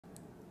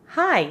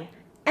Hi,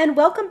 and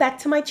welcome back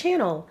to my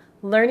channel,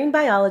 Learning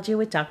Biology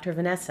with Dr.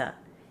 Vanessa.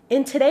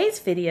 In today's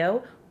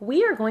video,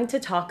 we are going to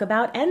talk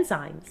about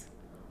enzymes.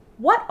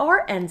 What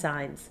are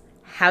enzymes?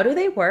 How do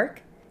they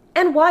work?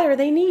 And why are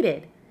they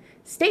needed?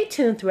 Stay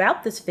tuned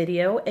throughout this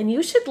video and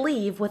you should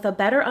leave with a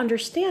better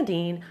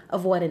understanding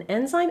of what an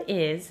enzyme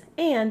is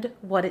and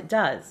what it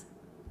does.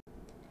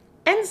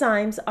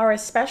 Enzymes are a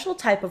special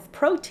type of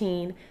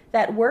protein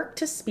that work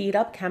to speed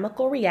up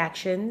chemical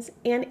reactions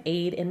and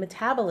aid in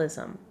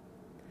metabolism.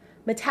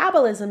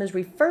 Metabolism is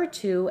referred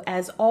to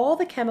as all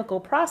the chemical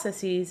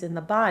processes in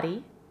the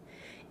body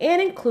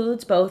and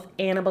includes both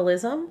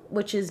anabolism,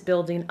 which is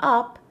building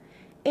up,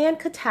 and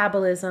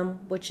catabolism,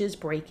 which is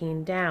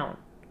breaking down.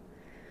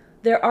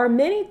 There are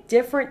many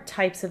different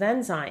types of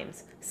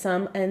enzymes.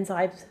 Some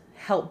enzymes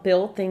help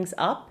build things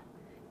up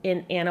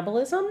in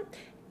anabolism,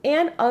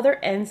 and other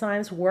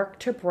enzymes work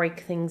to break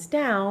things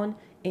down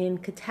in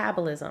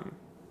catabolism.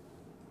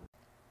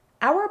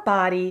 Our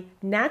body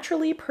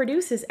naturally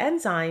produces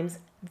enzymes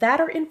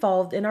that are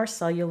involved in our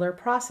cellular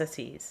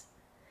processes.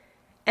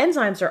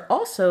 Enzymes are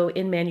also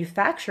in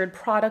manufactured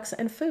products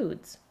and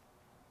foods.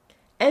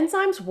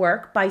 Enzymes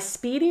work by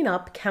speeding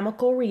up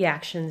chemical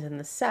reactions in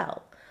the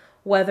cell,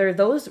 whether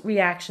those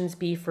reactions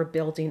be for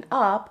building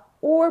up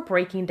or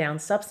breaking down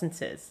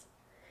substances.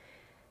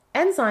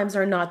 Enzymes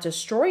are not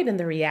destroyed in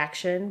the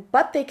reaction,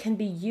 but they can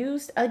be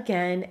used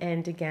again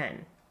and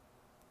again.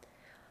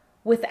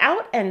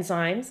 Without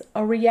enzymes,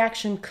 a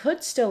reaction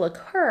could still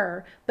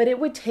occur, but it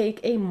would take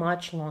a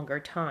much longer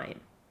time.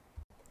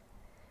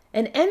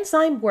 An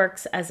enzyme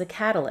works as a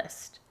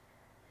catalyst.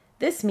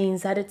 This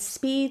means that it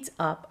speeds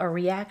up a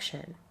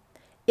reaction.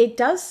 It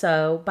does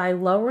so by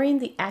lowering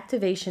the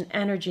activation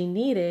energy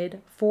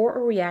needed for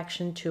a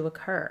reaction to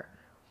occur.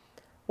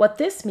 What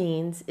this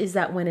means is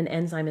that when an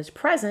enzyme is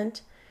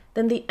present,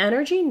 then the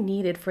energy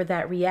needed for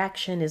that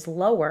reaction is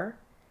lower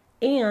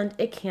and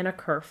it can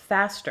occur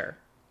faster.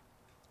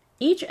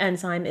 Each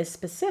enzyme is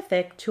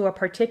specific to a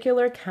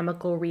particular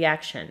chemical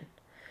reaction.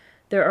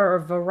 There are a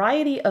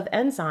variety of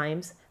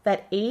enzymes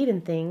that aid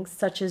in things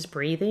such as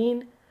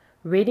breathing,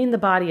 ridding the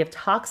body of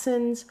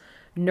toxins,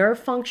 nerve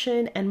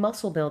function, and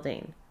muscle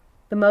building.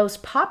 The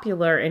most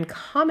popular and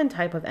common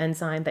type of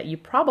enzyme that you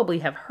probably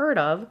have heard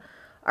of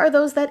are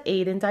those that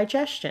aid in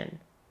digestion.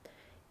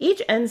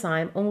 Each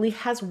enzyme only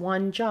has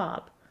one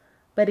job,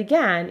 but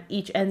again,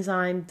 each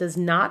enzyme does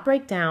not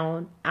break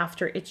down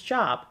after its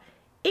job.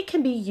 It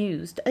can be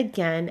used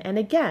again and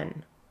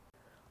again.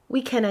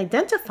 We can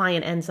identify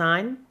an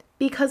enzyme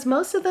because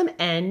most of them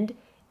end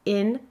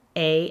in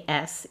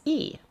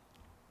ASE.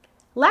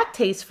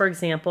 Lactase, for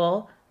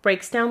example,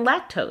 breaks down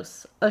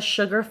lactose, a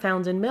sugar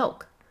found in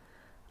milk.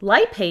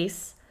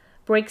 Lipase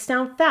breaks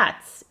down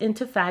fats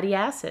into fatty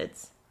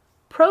acids.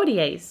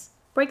 Protease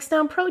breaks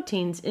down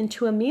proteins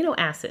into amino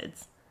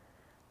acids.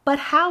 But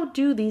how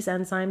do these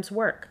enzymes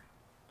work?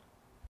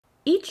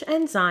 Each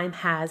enzyme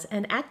has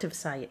an active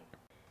site.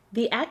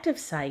 The active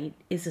site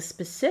is a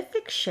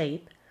specific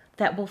shape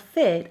that will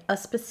fit a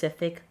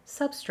specific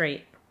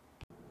substrate.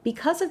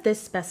 Because of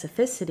this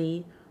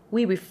specificity,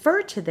 we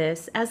refer to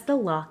this as the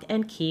lock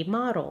and key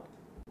model.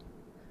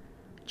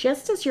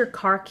 Just as your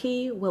car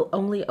key will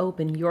only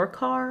open your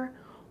car,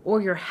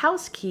 or your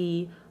house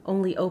key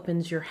only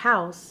opens your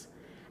house,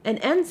 an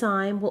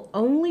enzyme will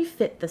only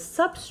fit the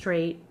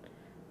substrate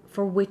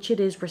for which it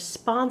is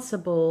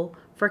responsible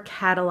for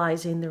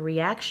catalyzing the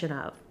reaction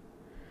of.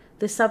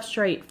 The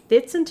substrate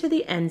fits into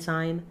the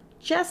enzyme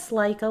just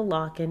like a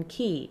lock and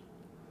key.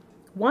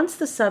 Once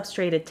the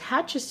substrate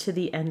attaches to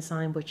the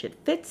enzyme which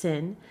it fits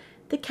in,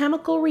 the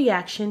chemical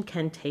reaction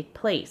can take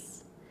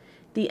place.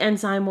 The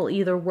enzyme will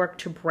either work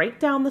to break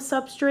down the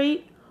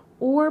substrate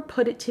or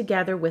put it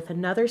together with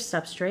another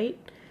substrate.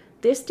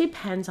 This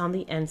depends on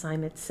the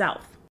enzyme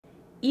itself.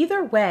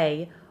 Either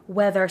way,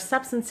 whether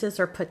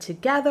substances are put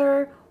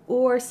together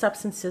or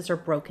substances are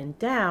broken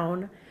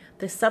down,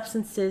 the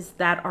substances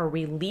that are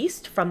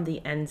released from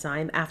the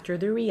enzyme after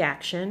the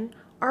reaction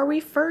are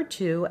referred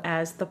to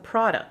as the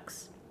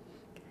products.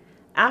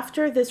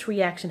 After this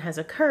reaction has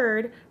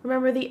occurred,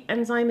 remember the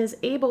enzyme is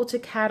able to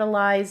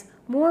catalyze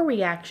more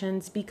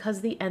reactions because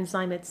the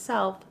enzyme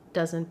itself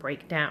doesn't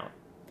break down.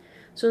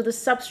 So the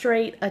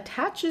substrate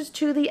attaches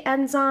to the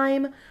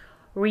enzyme,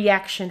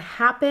 reaction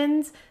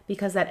happens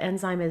because that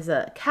enzyme is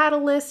a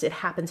catalyst. It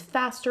happens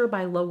faster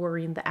by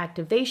lowering the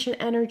activation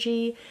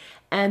energy,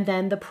 and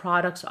then the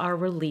products are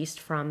released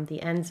from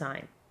the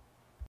enzyme.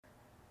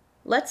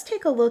 Let's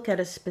take a look at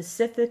a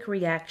specific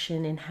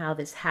reaction and how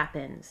this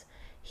happens.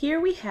 Here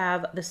we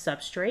have the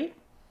substrate,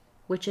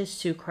 which is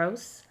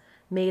sucrose,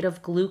 made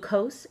of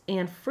glucose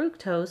and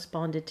fructose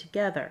bonded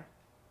together.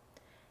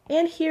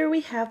 And here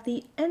we have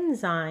the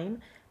enzyme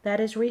that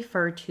is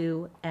referred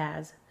to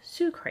as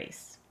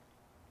sucrase.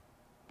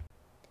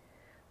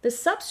 The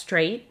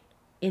substrate,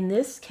 in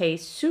this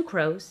case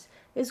sucrose,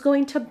 is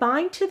going to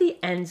bind to the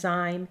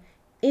enzyme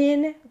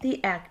in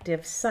the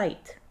active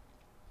site.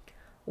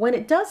 When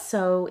it does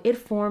so, it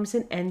forms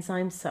an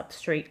enzyme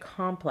substrate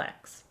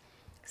complex.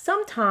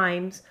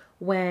 Sometimes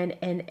when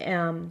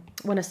a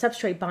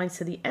substrate binds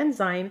to the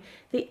enzyme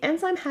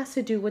has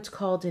to do what's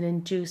called an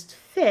induced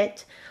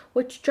fit,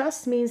 which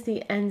just means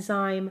the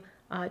enzyme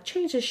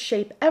changes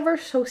shape ever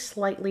so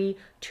slightly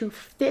to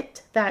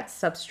fit that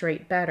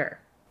substrate better.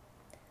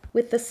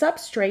 With the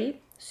substrate,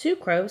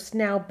 sucrose,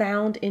 now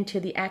bound into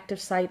the active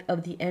site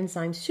of the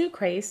enzyme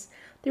sucrase,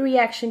 the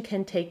reaction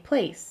can take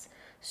place.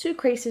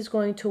 Sucrase is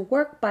going to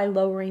work by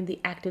lowering the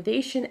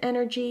activation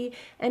energy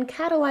and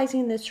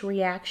catalyzing this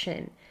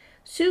reaction.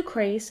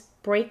 Sucrase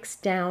breaks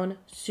down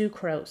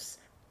sucrose.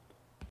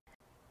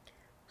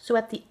 So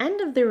at the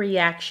end of the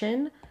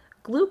reaction,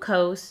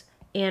 glucose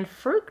and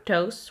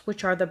fructose,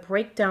 which are the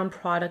breakdown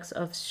products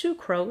of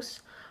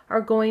sucrose,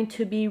 are going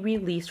to be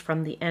released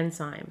from the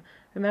enzyme.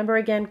 Remember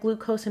again,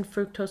 glucose and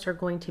fructose are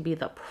going to be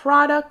the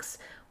products.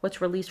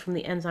 What's released from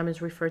the enzyme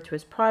is referred to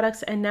as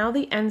products. And now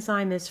the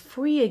enzyme is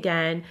free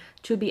again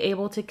to be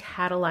able to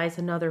catalyze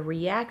another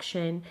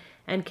reaction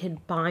and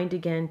can bind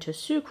again to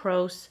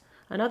sucrose,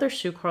 another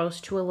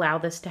sucrose, to allow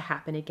this to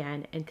happen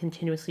again and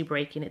continuously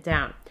breaking it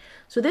down.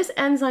 So this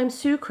enzyme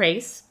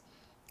sucrase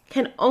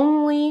can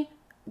only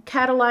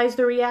catalyze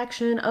the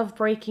reaction of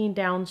breaking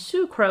down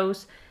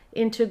sucrose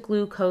into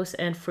glucose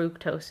and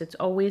fructose. It's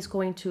always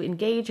going to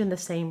engage in the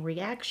same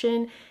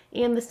reaction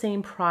and the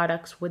same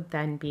products would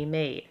then be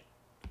made.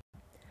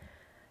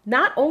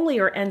 Not only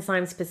are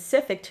enzymes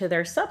specific to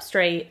their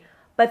substrate,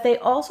 but they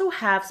also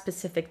have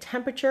specific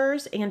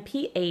temperatures and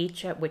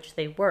pH at which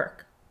they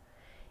work.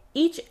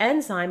 Each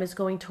enzyme is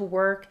going to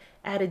work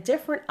at a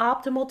different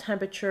optimal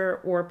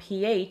temperature or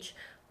pH,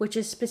 which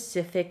is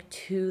specific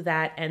to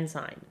that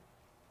enzyme.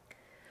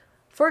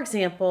 For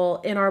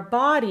example, in our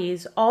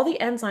bodies, all the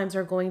enzymes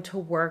are going to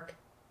work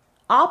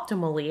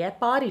optimally at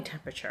body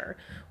temperature,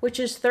 which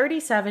is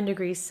 37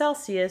 degrees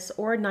Celsius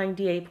or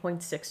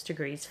 98.6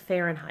 degrees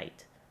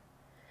Fahrenheit.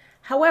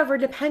 However,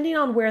 depending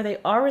on where they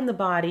are in the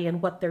body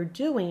and what they're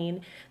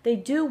doing, they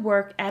do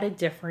work at a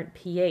different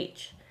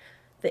pH.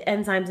 The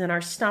enzymes in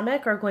our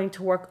stomach are going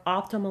to work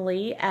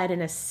optimally at an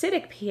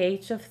acidic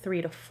pH of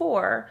 3 to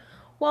 4,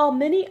 while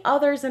many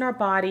others in our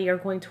body are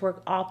going to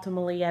work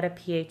optimally at a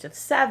pH of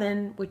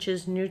 7, which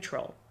is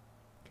neutral.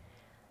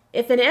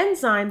 If an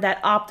enzyme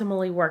that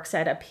optimally works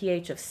at a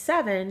pH of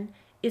 7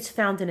 is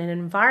found in an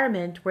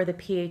environment where the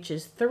pH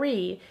is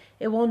 3,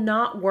 it will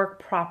not work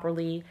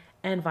properly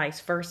and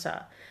vice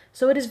versa.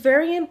 So it is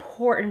very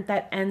important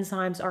that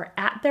enzymes are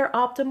at their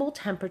optimal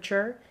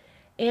temperature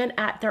and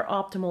at their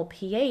optimal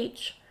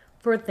pH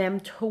for them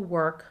to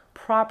work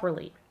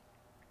properly.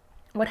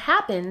 What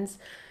happens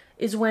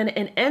is when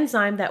an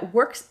enzyme that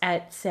works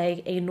at,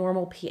 say, a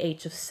normal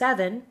pH of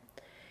 7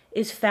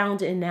 is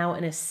found in now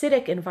an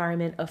acidic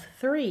environment of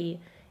 3,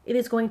 it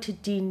is going to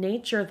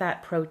denature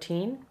that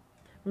protein.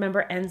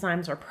 Remember,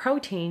 enzymes are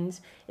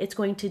proteins. It's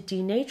going to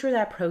denature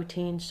that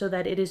protein so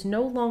that it is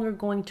no longer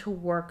going to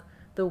work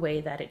the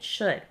way that it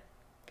should.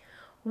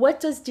 What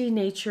does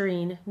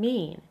denaturing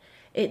mean?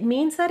 It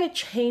means that it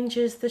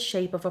changes the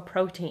shape of a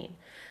protein.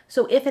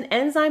 So if an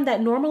enzyme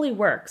that normally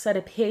works at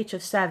a pH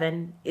of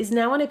 7 is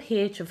now on a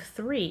pH of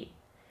 3,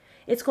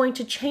 it's going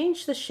to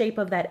change the shape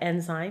of that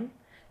enzyme,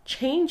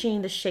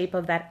 changing the shape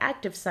of that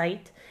active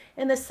site,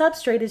 and the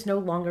substrate is no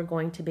longer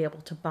going to be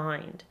able to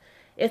bind.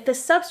 If the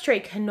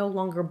substrate can no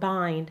longer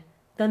bind,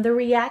 then the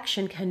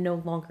reaction can no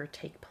longer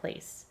take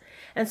place.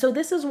 And so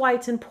this is why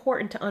it's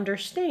important to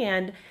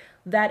understand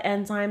that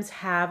enzymes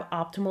have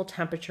optimal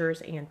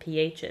temperatures and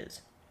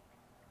pHs.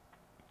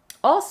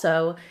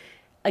 Also,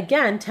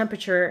 again,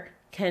 temperature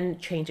can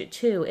change it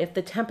too. If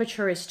the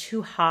temperature is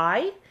too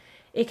high,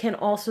 it can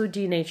also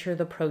denature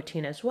the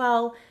protein as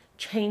well,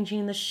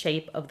 changing the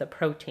shape of the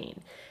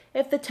protein.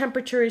 If the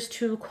temperature is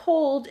too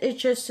cold, it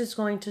just is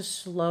going to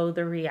slow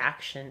the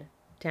reaction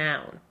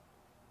down.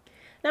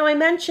 Now I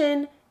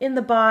mentioned in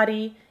the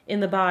body,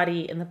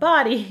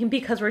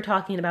 because we're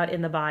talking about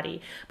in the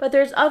body, but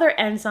there's other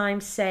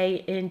enzymes,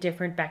 say in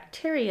different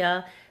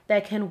bacteria,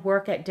 that can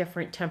work at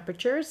different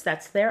temperatures.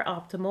 That's their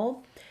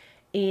optimal.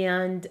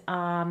 And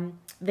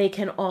they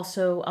can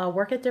also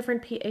work at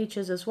different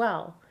pHs as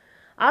well.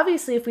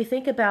 Obviously, if we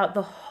think about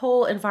the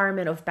whole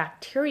environment of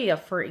bacteria,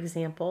 for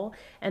example,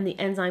 and the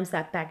enzymes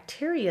that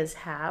bacteria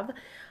have,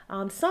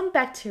 some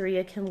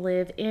bacteria can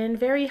live in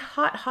very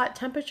hot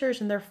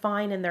temperatures and they're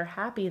fine and they're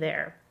happy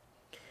there.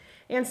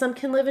 And some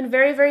can live in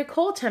very, very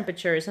cold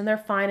temperatures and they're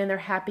fine and they're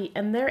happy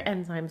and their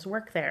enzymes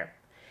work there.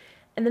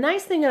 And the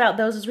nice thing about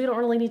those is we don't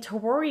really need to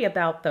worry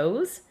about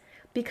those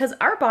because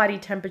our body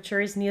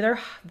temperature is neither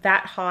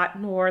that hot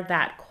nor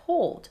that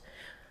cold.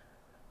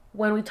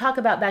 When we talk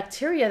about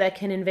bacteria that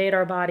can invade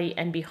our body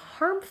and be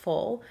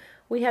harmful,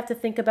 we have to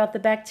think about the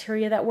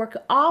bacteria that work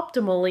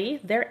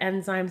optimally, their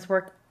enzymes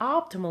work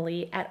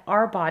optimally at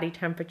our body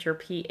temperature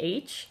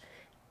pH,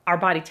 our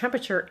body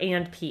temperature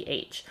and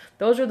pH.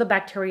 Those are the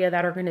bacteria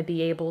that are going to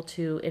be able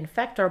to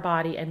infect our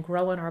body and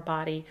grow in our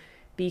body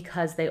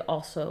because they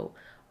also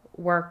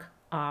work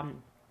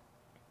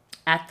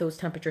at at those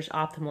temperatures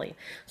optimally.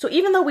 So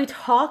even though we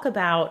talk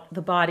about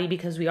the body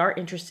because we are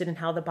interested in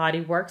how the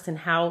body works and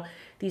how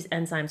these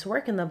enzymes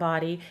work in the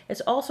body,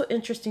 it's also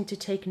interesting to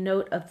take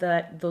note of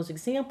those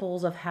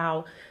examples of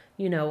how,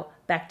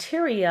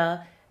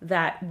 bacteria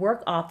that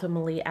work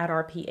optimally at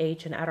our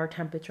pH and at our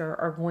temperature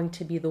are going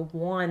to be the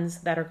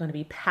ones that are going to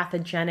be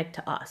pathogenic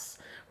to us,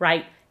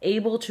 right?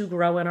 Able to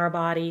grow in our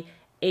body,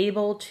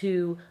 able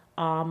to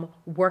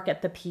work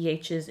at the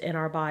pHs in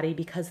our body,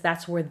 because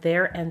that's where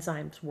their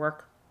enzymes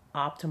work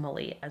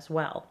optimally as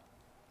well.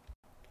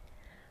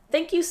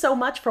 Thank you so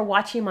much for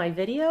watching my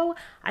video.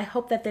 I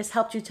hope that this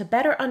helped you to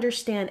better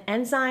understand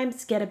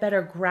enzymes, get a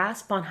better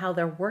grasp on how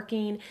they're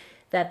working,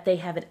 that they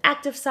have an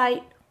active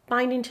site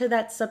binding to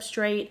that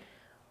substrate,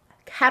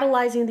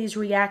 catalyzing these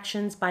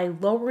reactions by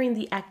lowering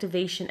the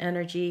activation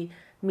energy,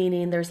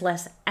 meaning there's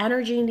less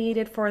energy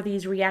needed for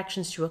these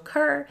reactions to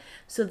occur,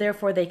 so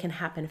therefore they can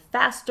happen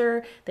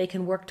faster, they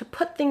can work to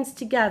put things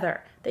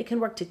together, they can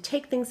work to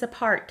take things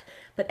apart,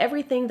 but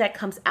everything that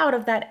comes out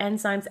of that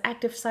enzyme's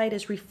active site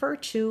is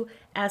referred to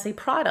as a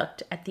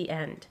product at the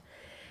end.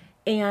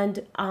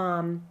 And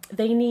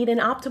they need an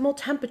optimal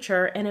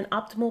temperature and an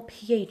optimal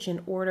pH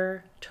in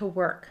order to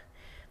work.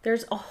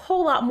 There's a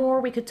whole lot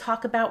more we could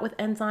talk about with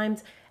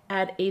enzymes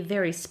at a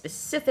very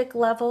specific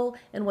level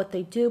and what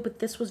they do, but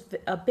this was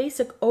a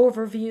basic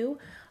overview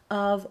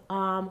of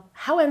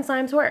how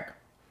enzymes work.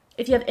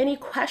 If you have any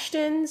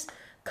questions,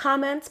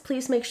 comments,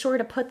 please make sure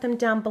to put them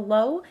down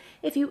below.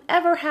 If you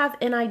ever have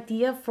an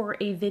idea for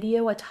a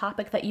video, a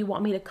topic that you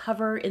want me to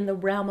cover in the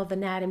realm of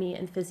anatomy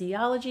and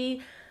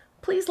physiology,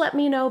 please let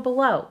me know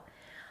below.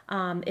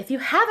 If you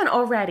haven't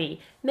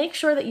already, make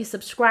sure that you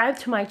subscribe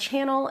to my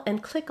channel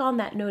and click on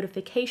that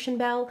notification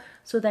bell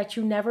so that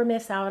you never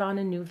miss out on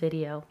a new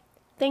video.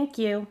 Thank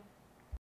you.